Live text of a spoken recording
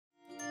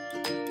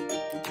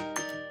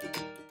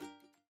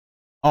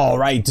All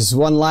right, this is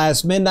One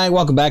Last Midnight.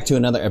 Welcome back to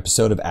another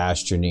episode of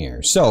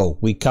Astroneer. So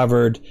we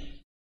covered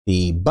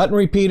the button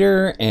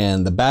repeater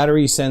and the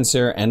battery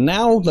sensor, and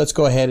now let's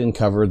go ahead and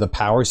cover the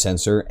power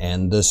sensor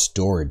and the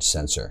storage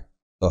sensor.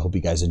 So I hope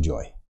you guys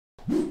enjoy.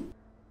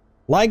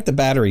 Like the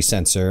battery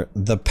sensor,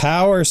 the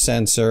power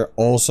sensor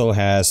also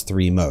has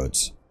three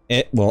modes.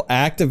 It will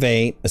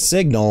activate a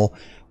signal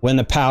when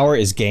the power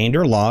is gained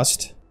or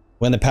lost,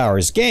 when the power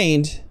is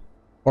gained,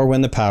 or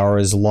when the power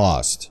is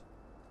lost.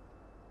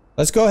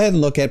 Let's go ahead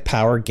and look at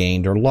power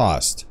gained or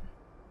lost.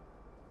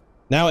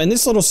 Now in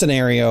this little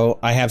scenario,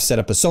 I have set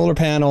up a solar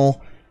panel,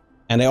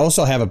 and I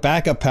also have a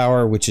backup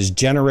power, which is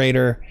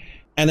generator,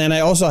 and then I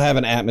also have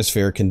an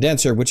atmosphere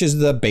condenser, which is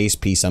the base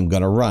piece I'm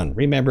going to run.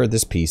 Remember,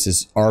 this piece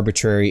is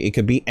arbitrary. It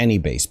could be any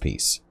base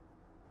piece.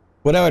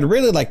 What I would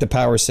really like the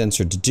power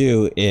sensor to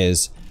do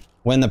is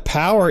when the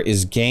power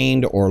is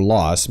gained or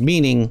lost,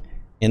 meaning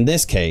in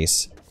this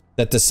case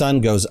that the sun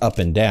goes up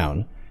and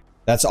down,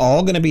 that's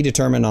all going to be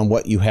determined on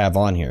what you have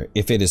on here.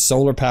 If it is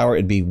solar power,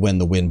 it'd be when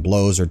the wind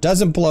blows or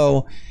doesn't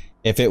blow.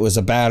 If it was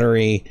a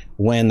battery,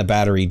 when the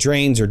battery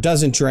drains or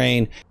doesn't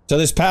drain. So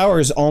this power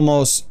is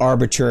almost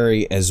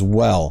arbitrary as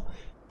well.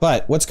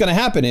 But what's going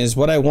to happen is,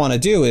 what I want to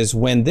do is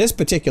when this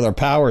particular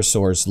power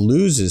source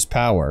loses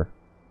power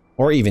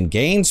or even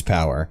gains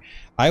power,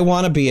 I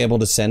want to be able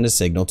to send a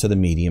signal to the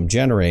medium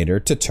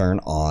generator to turn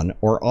on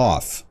or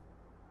off.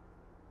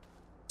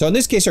 So in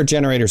this case, our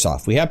generator's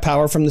off. We have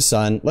power from the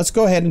sun. Let's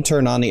go ahead and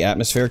turn on the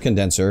atmosphere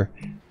condenser.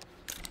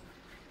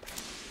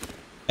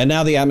 And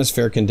now the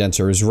atmosphere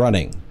condenser is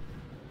running.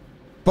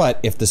 But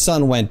if the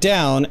sun went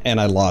down and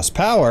I lost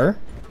power,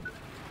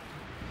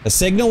 a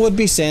signal would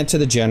be sent to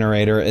the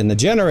generator and the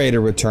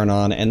generator would turn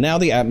on, and now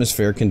the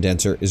atmosphere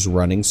condenser is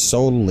running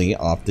solely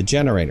off the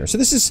generator. So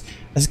this is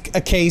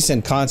a case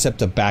and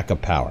concept of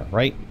backup power,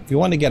 right? If you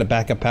want to get a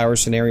backup power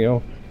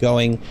scenario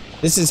going,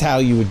 this is how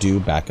you would do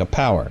backup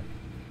power.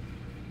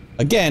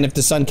 Again, if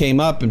the sun came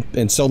up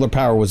and solar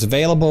power was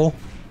available,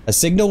 a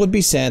signal would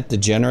be sent, the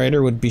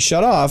generator would be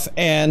shut off,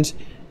 and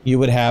you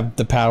would have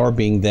the power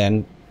being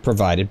then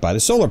provided by the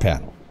solar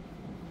panel.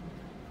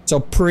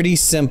 So pretty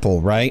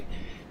simple, right?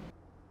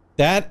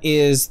 That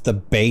is the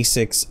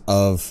basics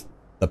of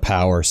the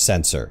power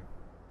sensor,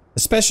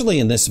 especially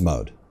in this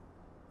mode.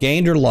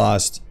 Gained or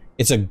lost,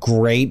 it's a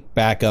great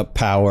backup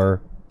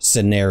power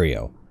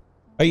scenario.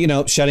 You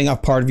know, shutting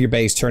off part of your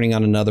base, turning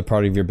on another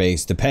part of your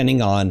base,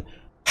 depending on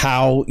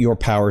how your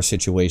power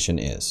situation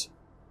is.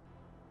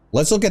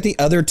 Let's look at the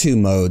other two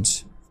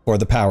modes for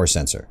the power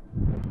sensor.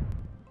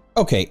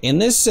 Okay, in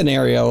this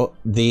scenario,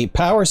 the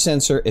power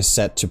sensor is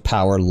set to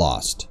power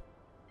lost.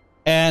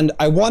 And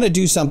I want to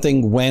do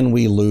something when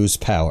we lose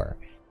power.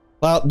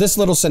 Well, this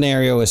little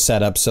scenario is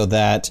set up so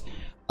that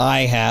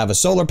I have a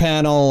solar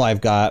panel,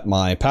 I've got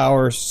my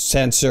power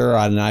sensor,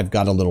 and I've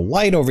got a little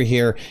light over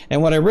here.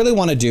 And what I really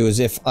want to do is,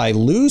 if I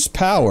lose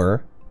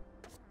power,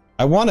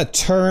 I want to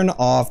turn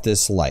off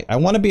this light. I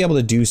want to be able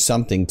to do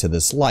something to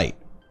this light.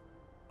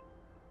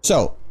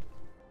 So,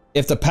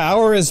 if the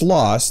power is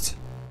lost,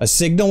 a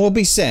signal will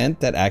be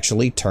sent that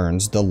actually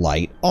turns the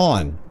light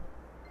on,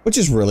 which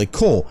is really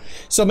cool.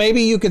 So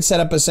maybe you could set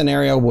up a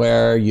scenario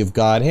where you've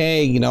got,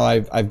 hey, you know,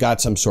 I've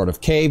got some sort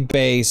of cave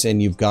base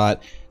and you've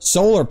got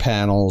solar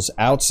panels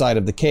outside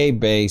of the cave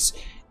base,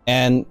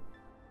 and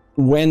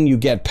when you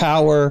get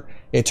power,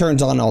 it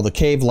turns on all the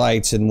cave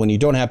lights, and when you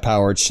don't have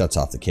power, it shuts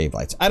off the cave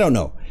lights. I don't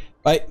know.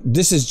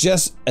 This is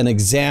just an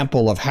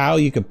example of how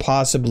you could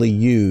possibly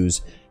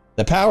use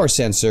the power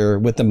sensor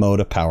with the mode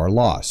of power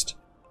lost.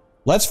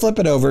 Let's flip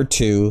it over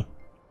to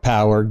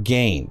power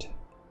gained.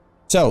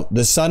 So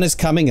the sun is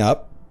coming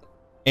up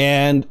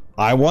and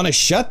I want to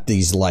shut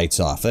these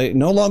lights off. I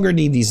no longer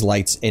need these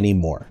lights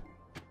anymore.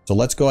 So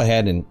let's go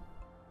ahead and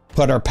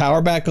put our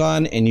power back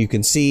on, and you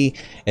can see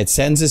it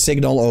sends a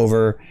signal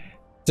over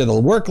to the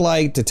work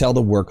light to tell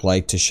the work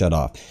light to shut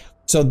off.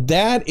 So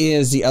that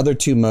is the other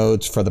two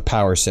modes for the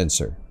power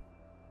sensor.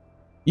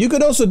 You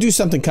could also do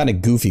something kind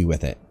of goofy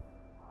with it.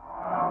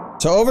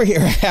 So over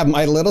here I have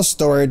my little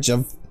storage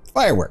of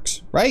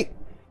fireworks, right?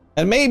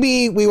 And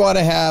maybe we want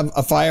to have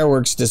a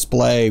fireworks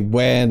display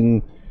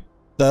when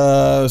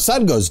the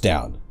sun goes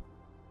down.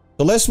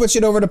 So let's switch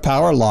it over to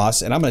power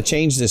loss, and I'm going to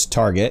change this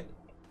target.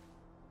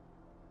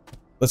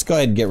 Let's go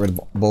ahead and get rid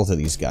of both of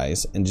these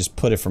guys and just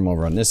put it from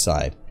over on this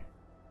side.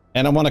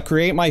 And I want to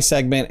create my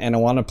segment, and I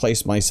want to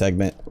place my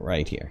segment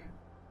right here.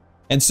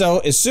 And so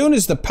as soon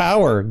as the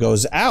power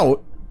goes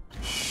out,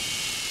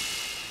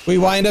 we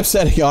wind up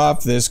setting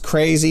off this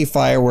crazy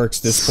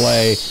fireworks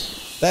display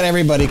that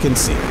everybody can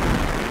see.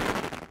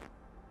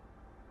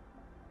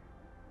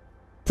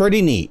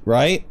 Pretty neat,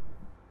 right?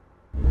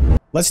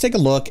 Let's take a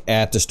look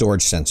at the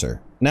storage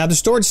sensor. Now the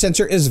storage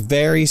sensor is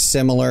very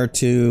similar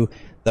to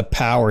the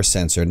power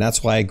sensor, and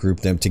that's why I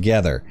grouped them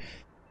together.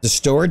 The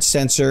storage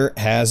sensor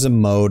has a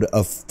mode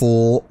of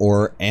full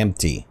or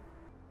empty.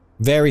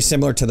 Very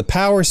similar to the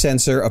power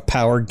sensor of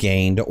power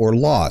gained or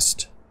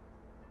lost.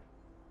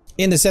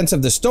 In the sense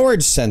of the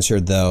storage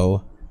sensor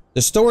though,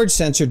 the storage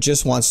sensor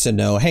just wants to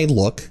know, hey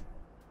look,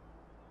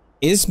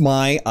 is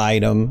my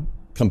item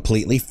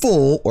completely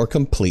full or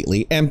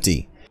completely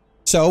empty.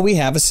 So we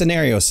have a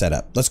scenario set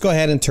up. Let's go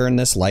ahead and turn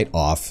this light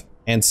off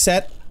and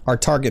set our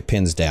target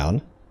pins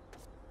down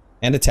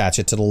and attach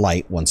it to the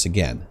light once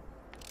again.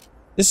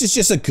 This is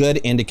just a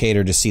good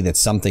indicator to see that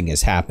something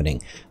is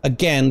happening.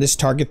 Again, this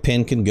target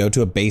pin can go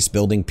to a base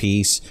building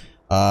piece,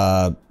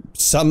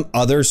 some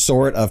other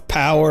sort of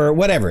power,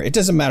 whatever. It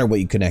doesn't matter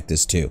what you connect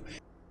this to.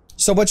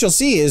 So what you'll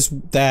see is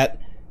that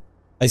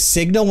a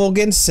signal will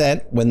get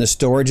sent when the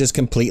storage is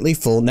completely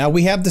full. Now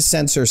we have the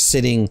sensor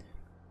sitting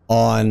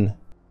on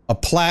a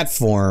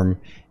platform,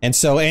 and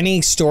so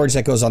any storage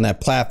that goes on that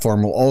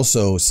platform will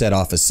also set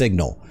off a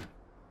signal.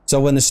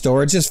 So when the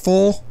storage is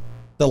full,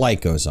 the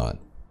light goes on.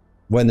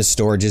 When the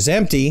storage is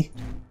empty,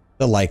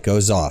 the light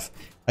goes off.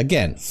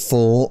 Again,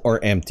 full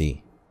or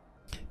empty.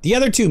 The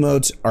other two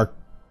modes are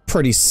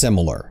pretty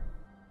similar,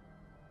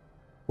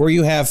 where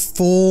you have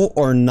full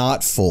or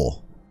not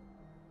full.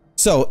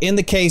 So in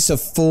the case of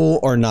full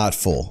or not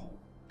full,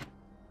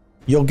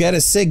 you'll get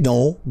a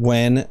signal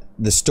when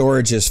the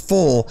storage is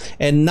full,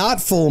 and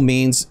not full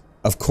means,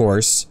 of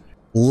course,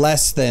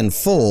 less than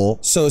full.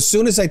 So as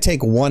soon as I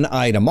take one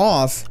item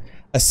off,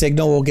 a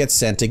signal will get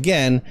sent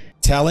again,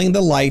 telling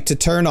the light to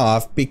turn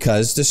off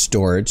because the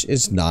storage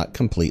is not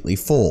completely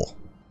full.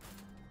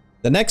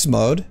 The next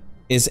mode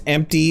is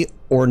empty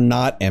or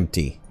not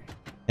empty.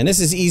 And this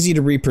is easy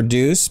to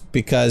reproduce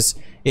because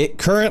it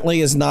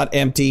currently is not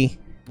empty,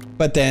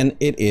 but then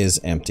it is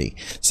empty.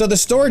 So the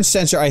storage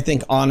sensor, I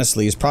think,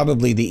 honestly, is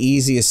probably the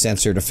easiest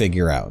sensor to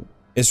figure out.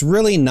 It's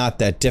really not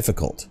that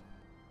difficult.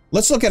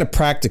 Let's look at a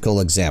practical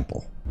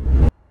example.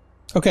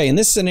 Okay, in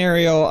this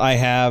scenario, I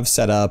have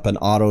set up an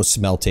auto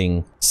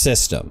smelting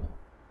system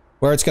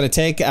where it's going to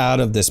take out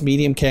of this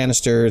medium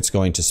canister, it's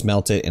going to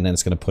smelt it, and then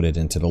it's going to put it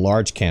into the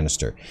large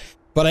canister.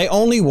 But I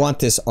only want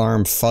this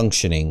arm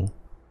functioning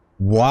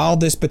while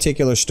this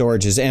particular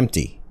storage is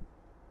empty.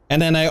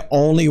 And then I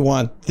only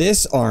want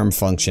this arm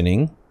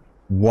functioning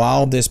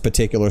while this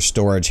particular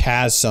storage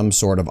has some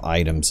sort of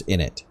items in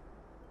it.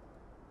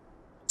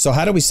 So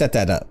how do we set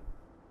that up?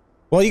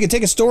 Well, you can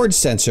take a storage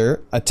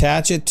sensor,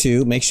 attach it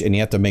to, and you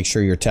have to make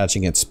sure you're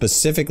attaching it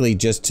specifically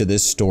just to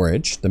this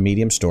storage, the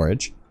medium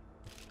storage.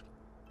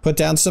 Put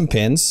down some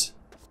pins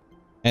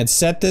and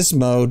set this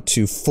mode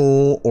to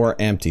full or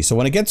empty. So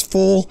when it gets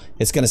full,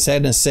 it's going to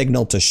send a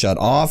signal to shut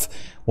off.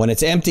 When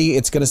it's empty,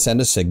 it's going to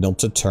send a signal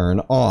to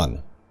turn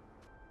on.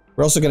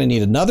 We're also going to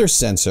need another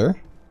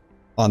sensor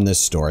on this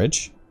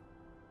storage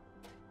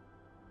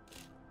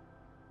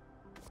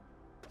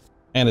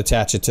and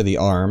attach it to the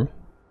arm.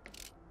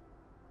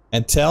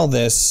 And tell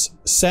this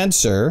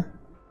sensor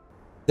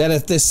that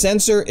if this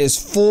sensor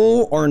is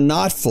full or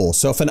not full,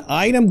 so if an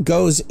item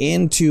goes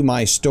into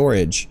my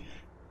storage,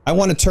 I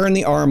want to turn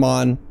the arm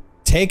on,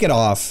 take it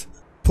off,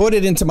 put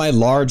it into my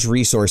large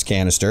resource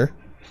canister,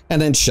 and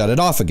then shut it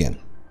off again.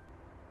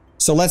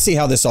 So let's see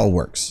how this all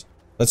works.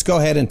 Let's go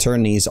ahead and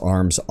turn these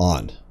arms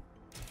on.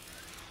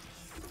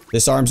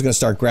 This arm's going to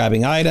start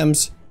grabbing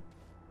items,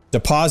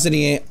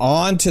 depositing it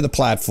onto the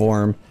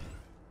platform.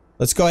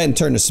 Let's go ahead and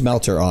turn the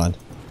smelter on.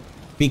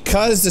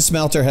 Because the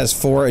smelter has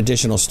 4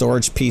 additional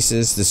storage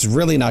pieces, this is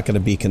really not going to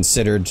be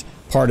considered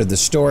part of the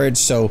storage,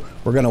 so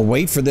we're going to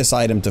wait for this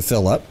item to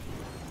fill up.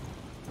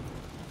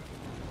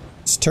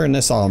 Let's turn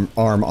this arm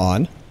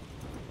on.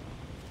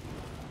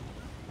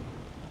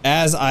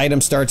 As item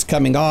starts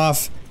coming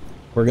off,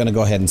 we're going to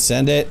go ahead and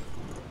send it.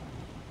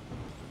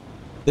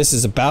 This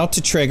is about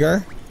to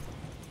trigger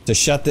to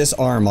shut this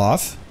arm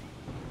off,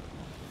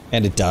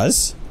 and it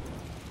does.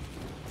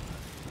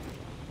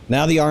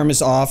 Now the arm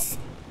is off,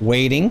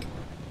 waiting.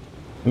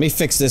 Let me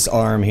fix this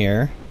arm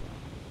here.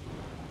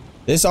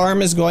 This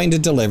arm is going to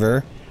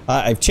deliver.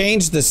 I've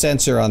changed the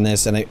sensor on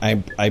this and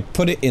I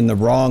put it in the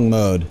wrong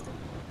mode.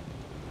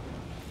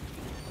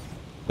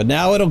 But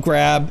now it'll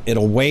grab,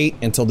 it'll wait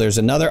until there's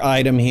another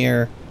item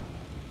here,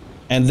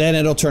 and then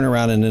it'll turn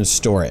around and then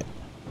store it.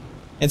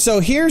 And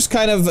so here's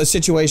kind of a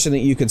situation that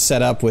you could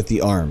set up with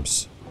the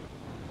arms.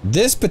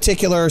 This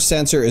particular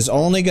sensor is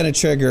only going to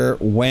trigger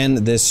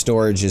when this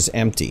storage is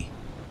empty.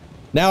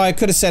 Now I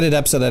could have set it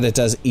up so that it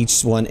does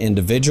each one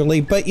individually,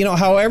 but you know,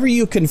 however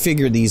you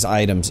configure these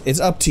items, it's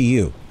up to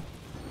you.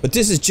 But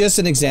this is just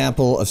an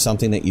example of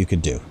something that you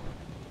could do.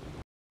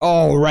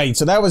 Alright,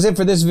 so that was it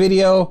for this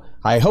video.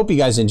 I hope you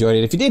guys enjoyed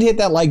it. If you did, hit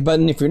that like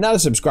button. If you're not a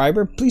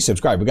subscriber, please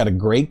subscribe. We've got a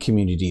great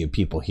community of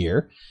people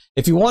here.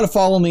 If you want to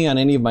follow me on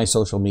any of my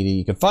social media,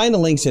 you can find the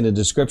links in the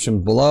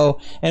description below,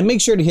 and make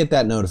sure to hit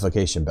that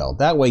notification bell.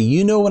 That way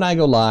you know when I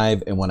go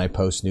live and when I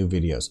post new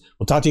videos.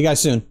 We'll talk to you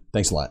guys soon.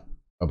 Thanks a lot.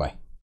 Bye-bye.